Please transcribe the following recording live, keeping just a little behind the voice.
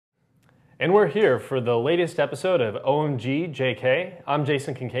And we're here for the latest episode of OMG JK. I'm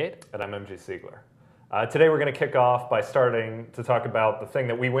Jason Kincaid. And I'm MG Siegler. Today we're going to kick off by starting to talk about the thing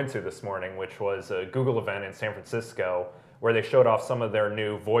that we went to this morning, which was a Google event in San Francisco, where they showed off some of their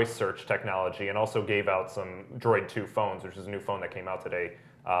new voice search technology and also gave out some Droid 2 phones, which is a new phone that came out today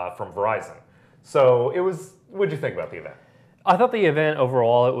from Verizon. So what did you think about the event? I thought the event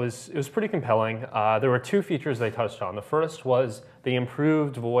overall, it was pretty compelling. There were two features they touched on. The first was the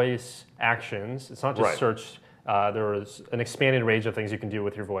improved voice actions. It's not just search. There was an expanded range of things you can do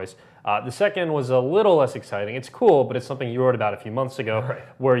with your voice. The second was a little less exciting. It's cool, but it's something you wrote about a few months ago,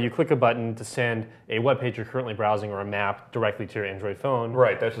 where you click a button to send a web page you're currently browsing or a map directly to your Android phone.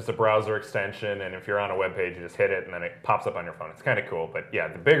 Right, that's just a browser extension, and if you're on a web page, you just hit it, and then it pops up on your phone. It's kind of cool, but yeah,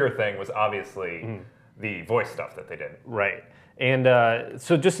 the bigger thing was obviously the voice stuff that they did. Right. And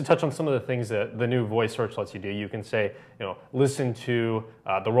so just to touch on some of the things that the new voice search lets you do, you can say, listen to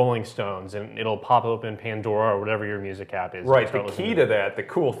the Rolling Stones, and it'll pop open Pandora or whatever your music app is. Right, the key to that, the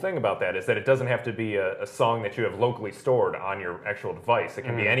cool thing about that is that it doesn't have to be a song that you have locally stored on your actual device. It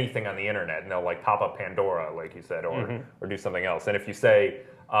can be anything on the internet, and they'll like pop up Pandora, like you said, or do something else. And if you say,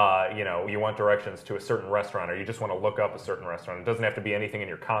 you want directions to a certain restaurant, or you just want to look up a certain restaurant, it doesn't have to be anything in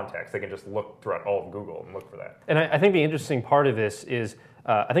your contacts. They can just look throughout all of Google and look for that. And I think the interesting part of this is,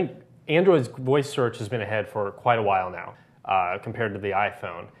 I think Android's voice search has been ahead for quite a while now, compared to the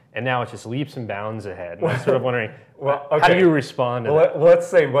iPhone. And now it's just leaps and bounds ahead. And I'm sort of wondering, how do you respond to that? Let's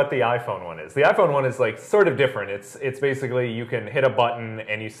say what the iPhone one is. The iPhone one is like sort of different. It's basically you can hit a button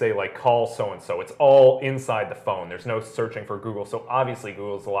and you say like call so-and-so. It's all inside the phone. There's no searching for Google. So obviously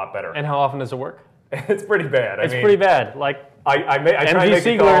Google's a lot better. And how often does it work? It's pretty bad. It's pretty bad. Like, MG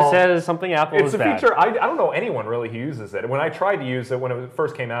Siegler says something Apple is bad. It's a feature, I don't know anyone really who uses it. When I tried to use it when it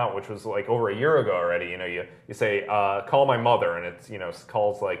first came out, which was like over a year ago already, you say, call my mother, and it's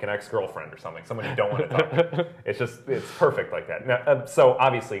calls like an ex-girlfriend or something, someone you don't want to talk to. It's perfect like that. Now, so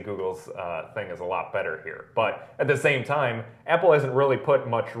obviously Google's thing is a lot better here. But at the same time, Apple hasn't really put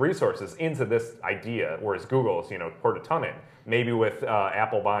much resources into this idea, whereas Google's, poured a ton in. Maybe with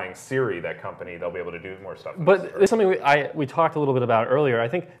Apple buying Siri, that company, they'll be able to do more stuff. But it's something we talked a little bit about earlier. I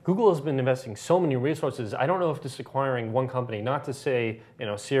think Google has been investing so many resources. I don't know if just acquiring one company, not to say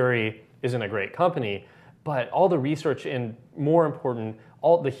Siri isn't a great company, but all the research and, more important,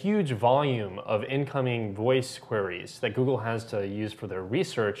 all the huge volume of incoming voice queries that Google has to use for their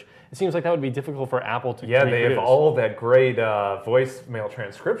research, it seems like that would be difficult for Apple to reproduce. They have all of that great voicemail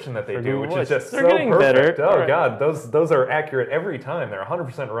transcription that they do, which is just so perfect. Better. Oh, God, those are accurate every time. They're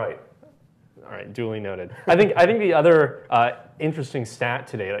 100% right. All right, duly noted. I think the other interesting stat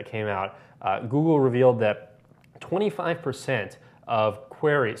today that came out, Google revealed that 25% of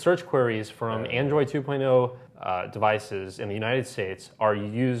search queries from Android 2.0 devices in the United States are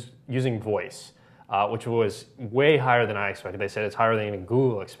using voice, which was way higher than I expected. They said it's higher than even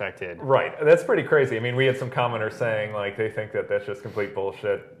Google expected. Right, that's pretty crazy. I mean, we had some commenters saying like they think that that's just complete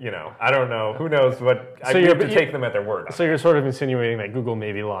bullshit. I don't know. Who knows what? So you have to take them at their word. So you're sort of insinuating that Google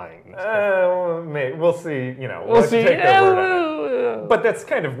may be lying. We'll see. We'll see. Take their word on it. But that's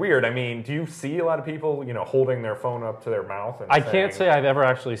kind of weird. I mean, do you see a lot of people, holding their phone up to their mouth? And I can't say I've ever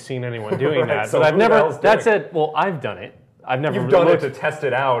actually seen anyone doing that. So but I've never. That said, well, I've done it. I've never. You've done it to test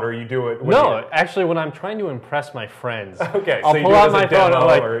it out, or you do it? No, actually, when I'm trying to impress my friends, I'll pull out my phone and I'm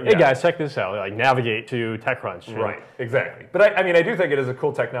like, "Hey guys, check this out!" Like navigate to TechCrunch. Right, exactly. But I do think it is a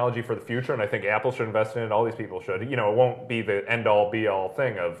cool technology for the future, and I think Apple should invest in it. All these people should. It won't be the end-all, be-all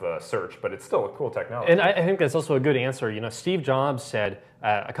thing of search, but it's still a cool technology. And I think that's also a good answer. Steve Jobs said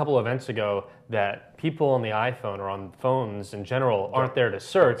a couple of events ago that people on the iPhone or on phones in general aren't there to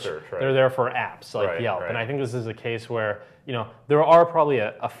search. They're there for apps like Yelp. And I think this is a case where there are probably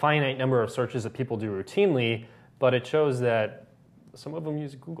a finite number of searches that people do routinely, but it shows that some of them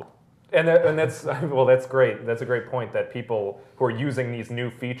use Google. And that's great. That's a great point, that people who are using these new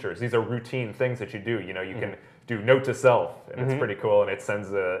features, these are routine things that you do. You can do note to self, and it's pretty cool, and it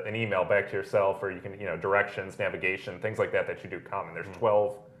sends an email back to yourself, or you can directions, navigation, things like that you do common. There's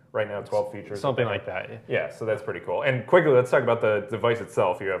 12 right now, 12 features. Something like that. Yeah, so that's pretty cool. And quickly, let's talk about the device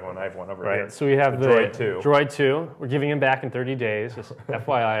itself. You have one, I have one over here. Right, so we have the Droid 2. Droid 2. We're giving him back in 30 days, just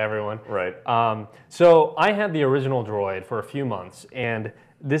FYI, everyone. Right. So I had the original Droid for a few months, and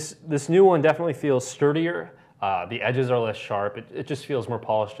this new one definitely feels sturdier. The edges are less sharp. It just feels more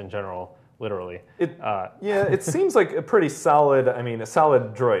polished in general, literally. It seems like a pretty solid, a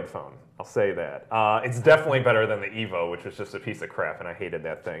solid Droid phone. I'll say that. It's definitely better than the Evo, which was just a piece of crap, and I hated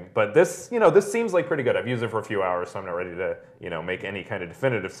that thing. But this, this seems like pretty good. I've used it for a few hours, so I'm not ready to, make any kind of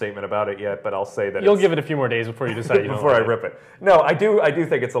definitive statement about it yet. But I'll say that you'll give it a few more days before you decide. Before I rip it. No, I do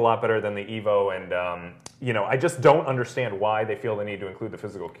think it's a lot better than the Evo, and I just don't understand why they feel the need to include the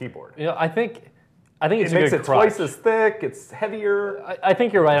physical keyboard. I think it's it makes it twice as thick. It's heavier. I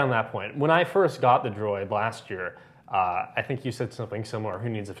think you're right on that point. When I first got the Droid last year. I think you said something similar, who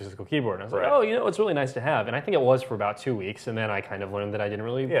needs a physical keyboard? And I was like, it's really nice to have. And I think it was for about 2 weeks, and then I kind of learned that I didn't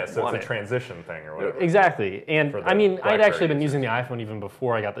really want it's a transition thing or whatever. Exactly. And I mean, I'd actually been using the iPhone even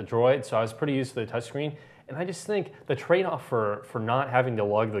before I got the Droid, so I was pretty used to the touchscreen. And I just think the trade-off for not having to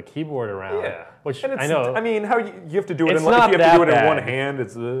lug the keyboard around, which I know. I mean, how you have to do it? If you have to do it in one hand,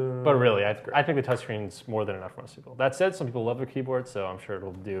 it's. But really, I think the touchscreen's more than enough for most people. That said, some people love their keyboard, so I'm sure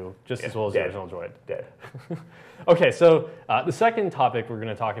it'll do just as well as the original Droid. Dead. Okay, so the second topic we're going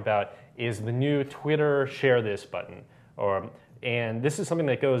to talk about is the new Twitter Share This button, and this is something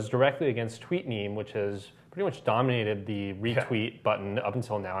that goes directly against Tweet Meme, which has pretty much dominated the retweet button up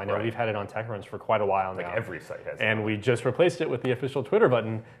until now. I know we've had it on TechRuns for quite a while now. Like every site has it. And we just replaced it with the official Twitter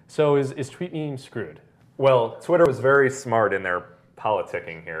button. So is Tweet Meme screwed? Well, Twitter was very smart in their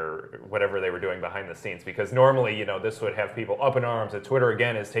politicking here, whatever they were doing behind the scenes, because normally, this would have people up in arms that Twitter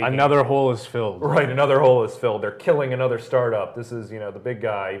again is taking... Another hole is filled. Right, another hole is filled. They're killing another startup. This is, the big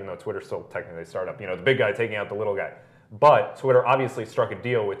guy, even though Twitter's still technically a startup, the big guy taking out the little guy. But Twitter obviously struck a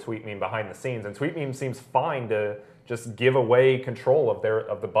deal with TweetMeme behind the scenes, and TweetMeme seems fine to just give away control of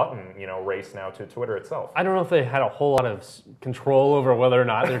the button, race now to Twitter itself. I don't know if they had a whole lot of control over whether or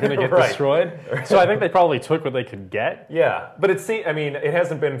not they're going to get destroyed. So I think they probably took what they could get. Yeah, but it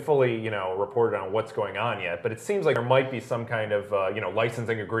hasn't been fully, reported on what's going on yet. But it seems like there might be some kind of,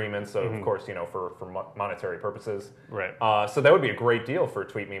 licensing agreements, of course, for monetary purposes. Right. So that would be a great deal for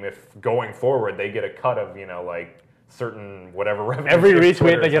TweetMeme if going forward they get a cut of, certain whatever revenue. Every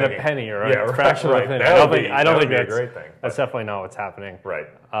retweet they get a penny or a fraction of a penny. I don't think that's a great thing. That's definitely not what's happening. Right.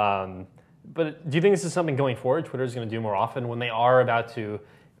 But do you think this is something going forward Twitter's going to do more often when they are about to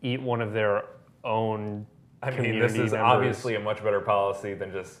eat one of their own community this is members? Obviously a much better policy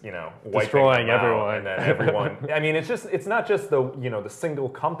than just destroying everyone and then everyone. It's not just the the single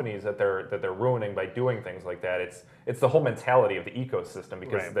companies that they're ruining by doing things like that. It's the whole mentality of the ecosystem,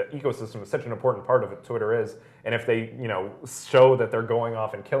 because the ecosystem is such an important part of what Twitter is. And if they show that they're going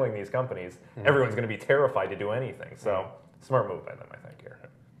off and killing these companies, everyone's going to be terrified to do anything. So smart move by them, I think here.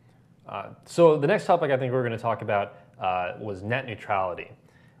 So the next topic I think we're going to talk about was net neutrality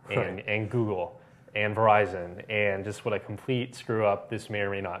and Google and Verizon, and just what a complete screw up this may or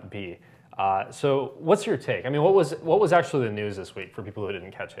may not be. So what's your take? I mean, what was actually the news this week for people who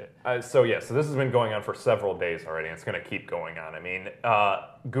didn't catch it? So this has been going on for several days already, and it's going to keep going on. I mean,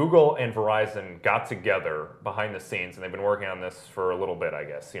 Google and Verizon got together behind the scenes, and they've been working on this for a little bit, I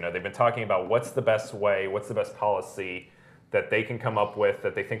guess. They've been talking about what's the best way, what's the best policy that they can come up with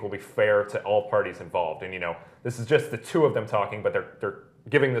that they think will be fair to all parties involved. And this is just the two of them talking, but they're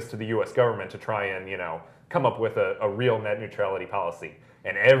giving this to the U.S. government to try and come up with a real net neutrality policy.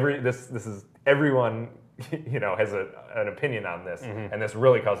 And everyone has an opinion on this, and this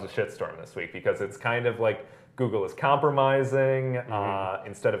really caused a shitstorm this week, because it's kind of like Google is compromising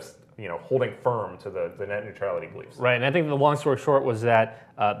instead of holding firm to the net neutrality beliefs. Right, and I think the long story short was that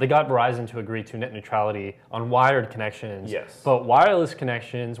they got Verizon to agree to net neutrality on wired connections. Yes. But wireless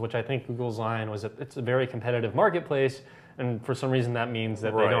connections, which I think Google's line was that it's a very competitive marketplace, and for some reason that means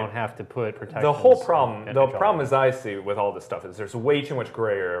that they don't have to put protections. The whole problem, as I see with all this stuff, is there's way too much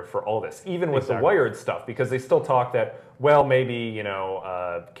gray area for all this, even with the wired stuff, because they still talk that, well, maybe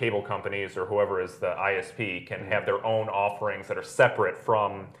cable companies or whoever is the ISP can have their own offerings that are separate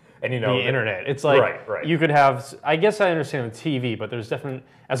from the internet. It's like you could have, I guess I understand the TV, but there's definitely,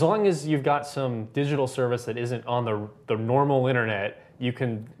 as long as you've got some digital service that isn't on the normal internet, you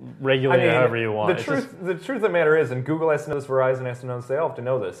can regulate it however you want. The truth of the matter is, and Google has to know this, Verizon has to know this, they all have to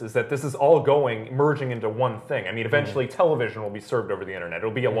know this, is that this is all merging into one thing. I mean, eventually television will be served over the internet.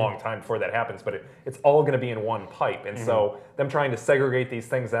 It'll be a long time before that happens, but it's all going to be in one pipe. And so them trying to segregate these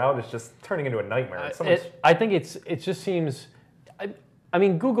things out is just turning into a nightmare. I think it just seems, I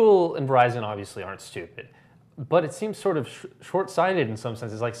mean, Google and Verizon obviously aren't stupid, but it seems sort of short-sighted in some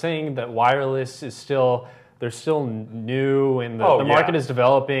senses, like saying that wireless is still... They're still new, and the market is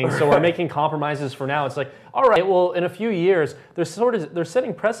developing, so we're making compromises for now. It's like, all right, well, in a few years, they're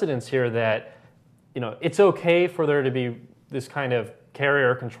setting precedents here that, it's okay for there to be this kind of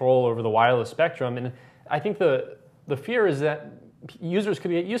carrier control over the wireless spectrum, and I think the fear is that users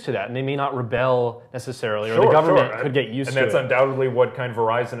could get used to that, and they may not rebel necessarily, or the government could get used to it. And that's undoubtedly what kind of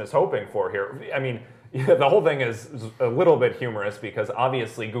Verizon is hoping for here. I mean, the whole thing is a little bit humorous because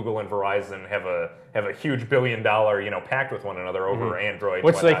obviously Google and Verizon have a huge billion-dollar pact with one another over Android,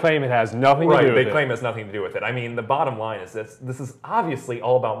 which they claim it has nothing to do with it. They claim it has nothing to do with it. I mean, the bottom line is this is obviously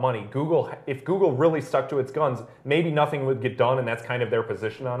all about money. If Google really stuck to its guns, maybe nothing would get done, and that's kind of their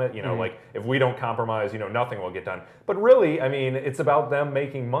position on it. Like if we don't compromise, nothing will get done. But really, I mean, it's about them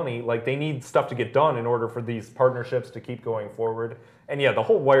making money. Like they need stuff to get done in order for these partnerships to keep going forward. And yeah, the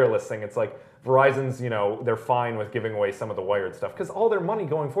whole wireless thing, it's like Verizon's, they're fine with giving away some of the wired stuff because all their money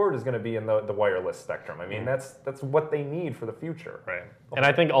going forward is going to be in the wireless spectrum. I mean, that's what they need for the future. Right. And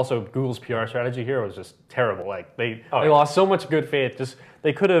I think also Google's PR strategy here was just terrible. Like they lost so much good faith. Just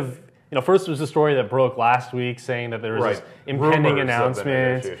they could have, first was the story that broke last week saying that there was this impending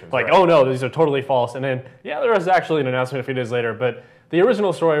announcement. Like, oh no, these are totally false. And then, there was actually an announcement a few days later, but the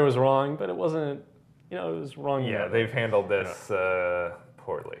original story was wrong, but it wasn't, it was wrong. Yeah, they've handled this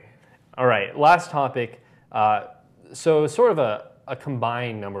poorly. All right, last topic. So sort of a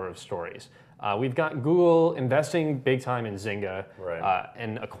combined number of stories. We've got Google investing big time in Zynga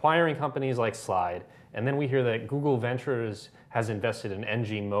and acquiring companies like Slide. And then we hear that Google Ventures has invested in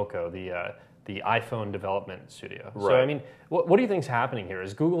NG Moco, the iPhone development studio. So, I mean, what do you think is happening here?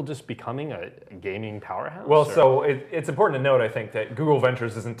 Is Google just becoming a gaming powerhouse? Well, so it's important to note, I think, that Google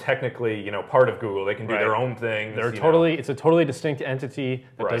Ventures isn't technically, part of Google. They can do their own things. It's a totally distinct entity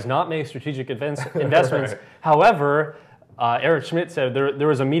that does not make strategic investments. However, Eric Schmidt said there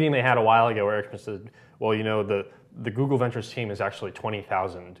was a meeting they had a while ago where Eric Schmidt said, well, the Google Ventures team is actually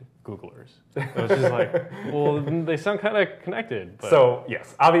 20,000 Googlers. It was just like, well, they sound kind of connected. But. So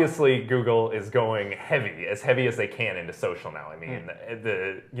yes, obviously Google is going heavy as they can into social now. I mean,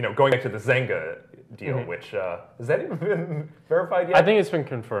 going back to the Zynga deal, which has that even been verified yet? I think it's been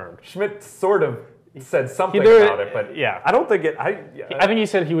confirmed. Schmidt sort of said something about it, but I don't think it. I think he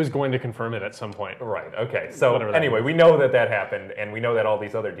said he was going to confirm it at some point. Right. Okay. So anyway, we know that happened, and we know that all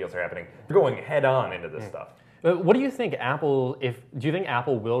these other deals are happening. They're going head on into this stuff. But what do you think do you think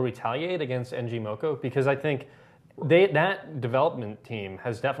Apple will retaliate against NG Moco? Because I think that development team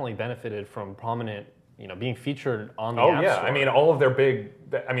has definitely benefited from prominent, being featured on the App Store. I mean, all of their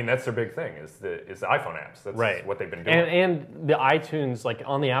that's their big thing is the iPhone apps. That's what they've been doing. And the iTunes, like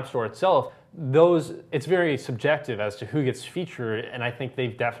on the App Store itself, it's very subjective as to who gets featured, and I think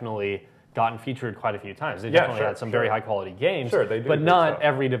they've definitely gotten featured quite a few times. They definitely had some very high quality games. Sure, they do. But not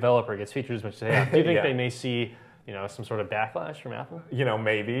every developer gets featured as much as they have. Do you think they may see some sort of backlash from Apple?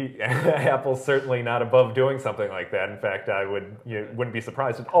 Maybe. Apple's certainly not above doing something like that. In fact, I wouldn't be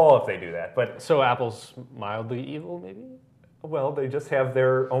surprised at all if they do that. But so Apple's mildly evil, maybe? Well, they just have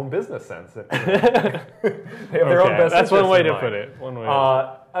their own business sense. They have their own best. That's one way to put it.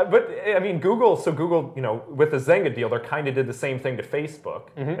 But I mean, Google. So Google, with the Zynga deal, they kind of did the same thing to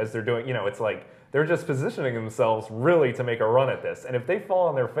Facebook as they're doing. It's like they're just positioning themselves really to make a run at this. And if they fall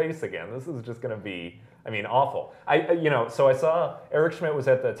on their face again, this is just going to be, awful. So I saw Eric Schmidt was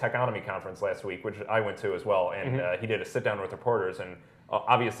at the Techonomy conference last week, which I went to as well, and he did a sit down with reporters, and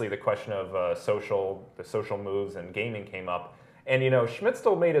obviously the question of the social moves and gaming came up. And Schmidt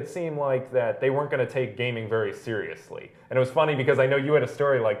still made it seem like that they weren't going to take gaming very seriously. And it was funny because I know you had a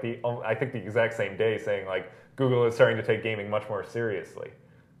story like I think the exact same day saying like Google is starting to take gaming much more seriously.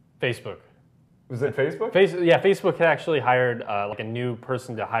 Facebook. Was it Facebook? Facebook had actually hired like a new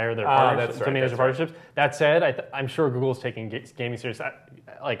person to hire their partnerships, to manage their partnerships. That said, I'm sure Google's taking gaming serious.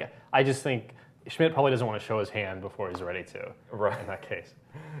 I just think Schmidt probably doesn't want to show his hand before he's ready to. Right. In that case.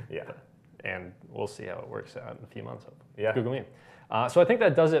 Yeah. And we'll see how it works out in a few months. Yeah. Google me. So I think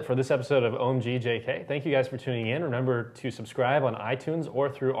that does it for this episode of OMG JK. Thank you guys for tuning in. Remember to subscribe on iTunes or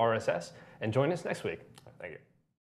through RSS, and join us next week. Thank you.